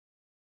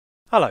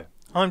Hello,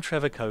 I'm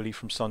Trevor Coley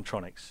from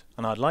Sontronics,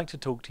 and I'd like to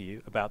talk to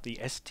you about the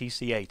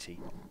STC-80.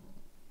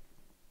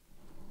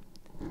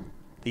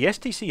 The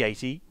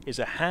STC-80 is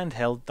a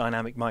handheld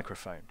dynamic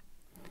microphone.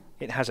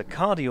 It has a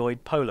cardioid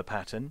polar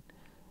pattern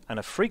and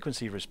a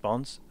frequency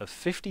response of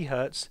 50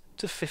 Hz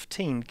to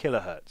 15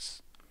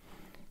 kHz.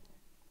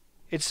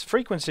 Its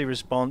frequency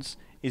response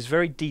is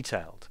very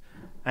detailed,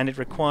 and it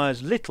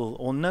requires little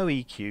or no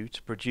EQ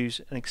to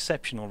produce an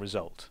exceptional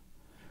result.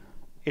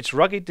 Its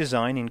rugged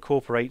design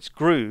incorporates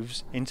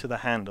grooves into the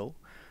handle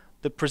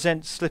that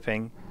prevent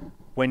slipping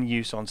when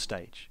used on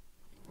stage.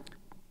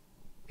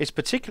 It's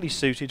particularly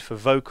suited for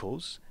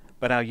vocals,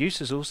 but our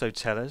users also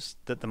tell us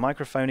that the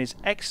microphone is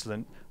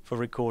excellent for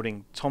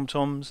recording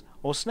tom-toms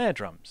or snare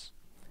drums.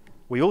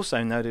 We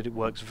also know that it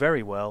works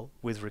very well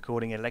with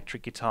recording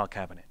electric guitar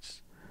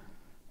cabinets.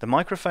 The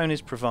microphone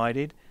is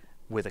provided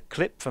with a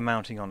clip for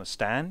mounting on a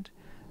stand,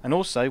 and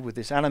also with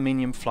this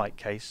aluminium flight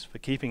case for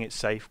keeping it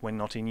safe when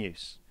not in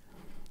use.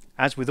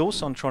 As with all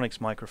Sontronics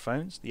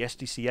microphones, the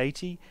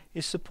STC-80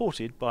 is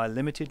supported by a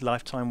limited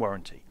lifetime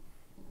warranty.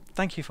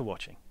 Thank you for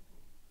watching.